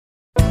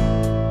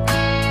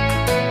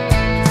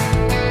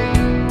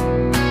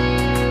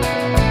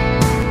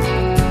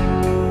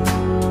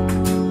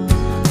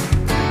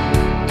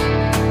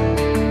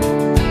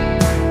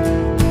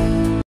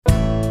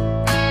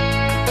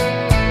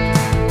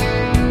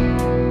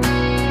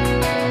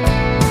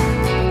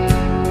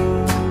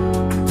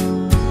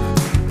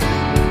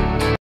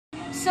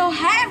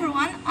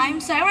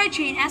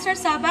Jane Asar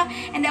Saba,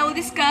 and I will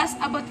discuss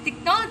about the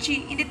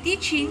technology in the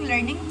teaching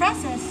learning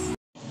process.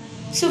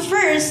 So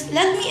first,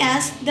 let me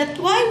ask that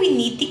why we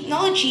need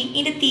technology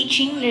in the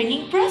teaching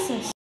learning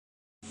process.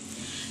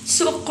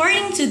 So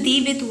according to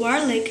David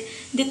Warlick,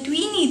 that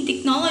we need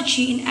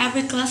technology in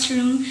every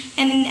classroom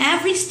and in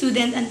every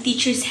student and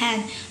teacher's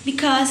hand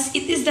because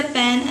it is the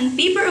pen and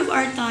paper of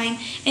our time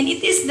and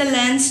it is the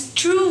lens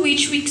through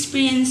which we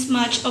experience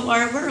much of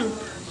our world.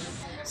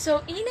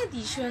 So in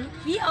addition,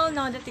 we all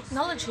know that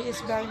technology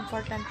is very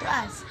important to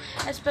us,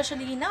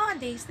 especially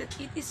nowadays that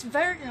it is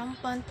very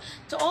rampant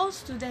to all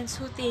students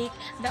who take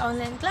the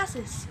online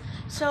classes.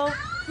 So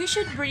we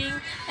should bring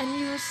and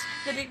use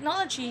the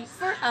technology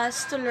for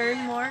us to learn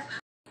more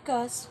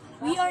because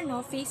we are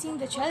now facing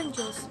the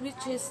challenges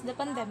which is the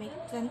pandemic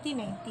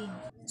 2019.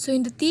 So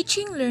in the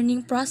teaching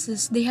learning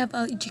process, they have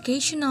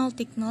educational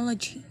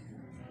technology.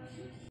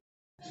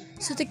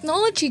 So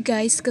technology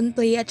guys can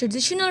play a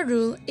traditional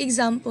role,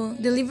 example,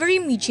 delivery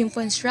medium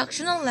for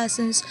instructional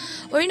lessons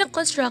or in a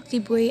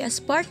constructive way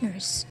as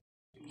partners.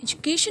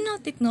 Educational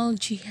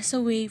technology has a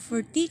way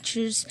for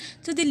teachers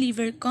to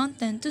deliver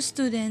content to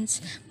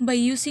students by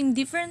using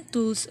different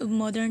tools of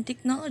modern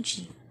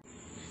technology.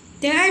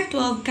 There are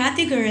 12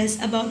 categories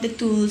about the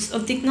tools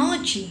of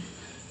technology.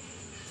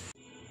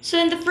 So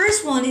in the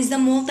first one is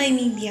the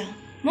multimedia.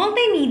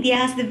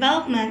 Multimedia has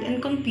development in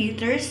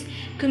computers,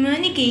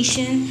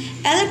 communication,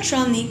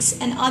 electronics,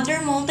 and other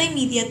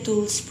multimedia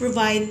tools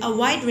provide a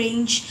wide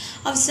range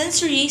of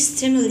sensory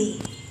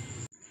stimuli.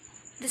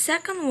 The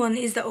second one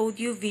is the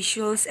audio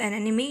visuals and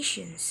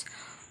animations.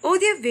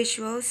 Audio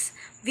visuals,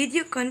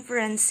 video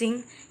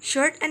conferencing,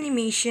 short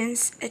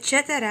animations,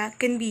 etc.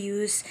 can be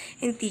used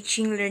in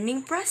teaching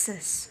learning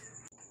process.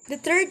 The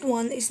third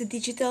one is the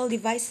digital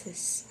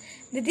devices.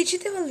 The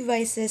digital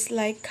devices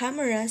like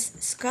cameras,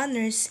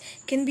 scanners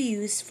can be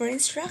used for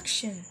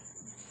instruction.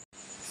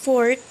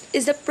 Fourth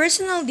is the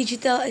personal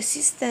digital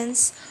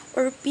assistants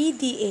or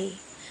PDA.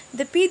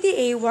 The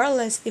PDA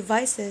wireless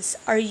devices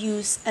are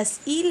used as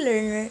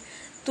e-learner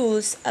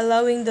tools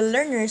allowing the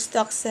learners to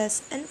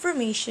access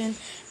information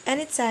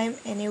anytime,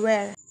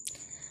 anywhere.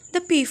 The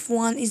fifth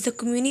one is the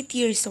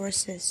community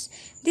resources.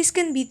 This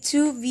can be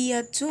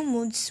via two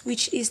modes,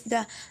 which is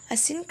the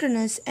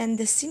asynchronous and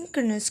the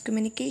synchronous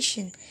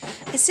communication.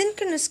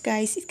 Asynchronous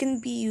guys, it can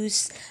be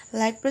used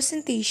like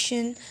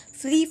presentation,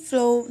 free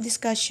flow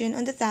discussion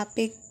on the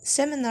topic,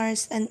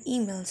 seminars, and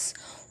emails.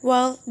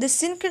 While the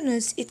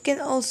synchronous, it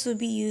can also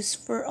be used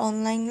for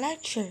online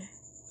lecture.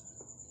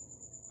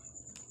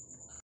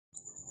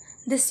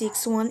 The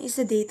sixth one is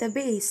the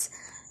database.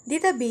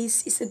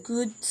 Database is a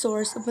good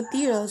source of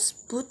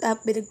materials put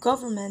up by the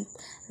government,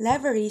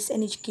 libraries,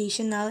 and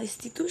educational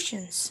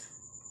institutions.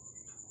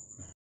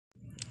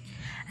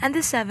 And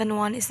the seventh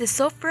one is the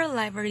software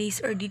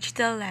libraries or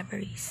digital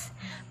libraries.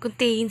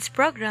 Contains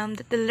programs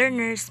that the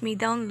learners may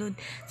download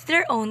to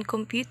their own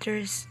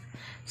computers.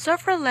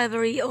 Software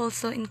library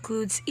also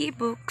includes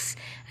ebooks,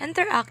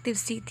 interactive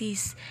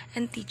CDs,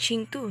 and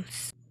teaching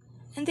tools.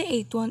 And the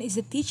eighth one is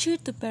the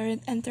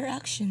teacher-to-parent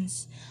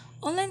interactions.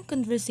 Online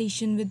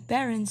conversation with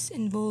parents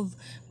involve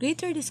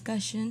greater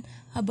discussion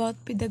about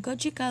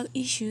pedagogical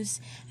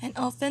issues and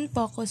often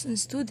focus on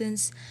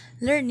students'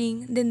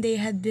 learning than they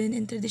had been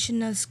in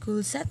traditional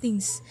school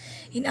settings.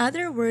 In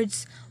other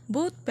words,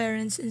 both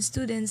parents and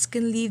students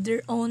can leave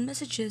their own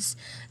messages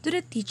to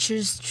the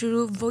teachers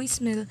through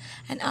voicemail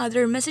and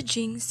other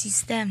messaging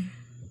system.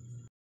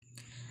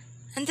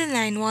 And the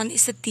ninth one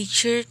is the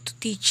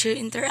teacher-to-teacher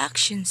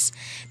interactions.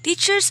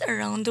 Teachers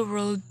around the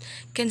world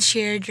can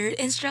share their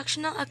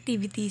instructional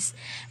activities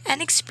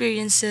and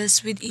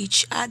experiences with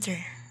each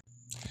other.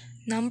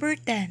 Number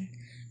 10.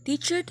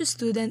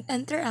 Teacher-to-student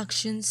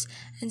interactions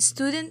and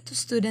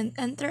student-to-student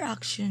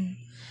interaction.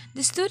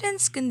 The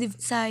students can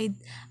decide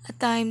a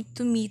time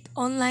to meet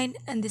online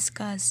and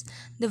discuss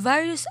the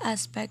various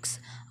aspects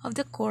of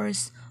the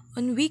course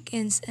on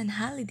weekends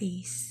and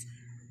holidays.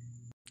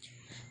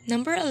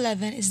 Number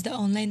 11 is the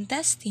online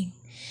testing.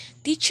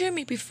 Teacher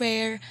may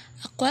prepare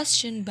a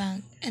question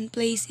bank and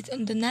place it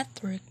on the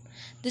network.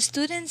 The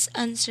students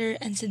answer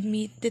and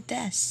submit the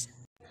test.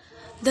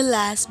 The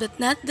last but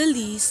not the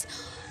least,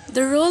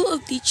 the role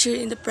of teacher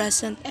in the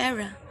present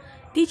era.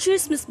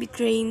 Teachers must be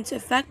trained to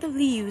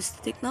effectively use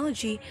the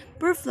technology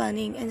for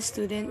planning and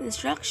student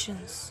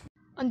instructions.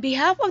 On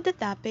behalf of the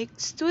topic,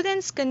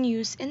 students can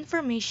use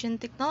information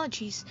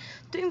technologies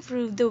to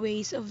improve the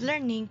ways of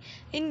learning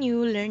in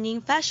new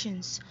learning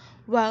fashions,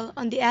 while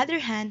on the other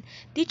hand,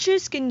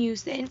 teachers can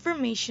use the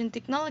information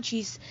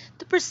technologies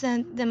to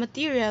present the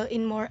material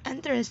in more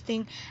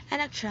interesting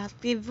and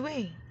attractive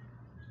way.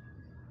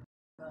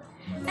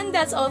 And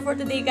that's all for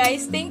today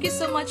guys. Thank you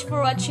so much for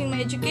watching my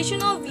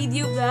educational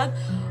video vlog.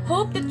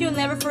 Hope that you'll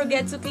never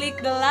forget to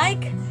click the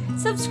like,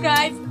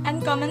 subscribe,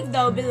 and comment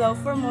down below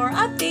for more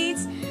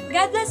updates.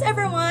 God bless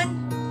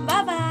everyone.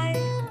 Bye-bye.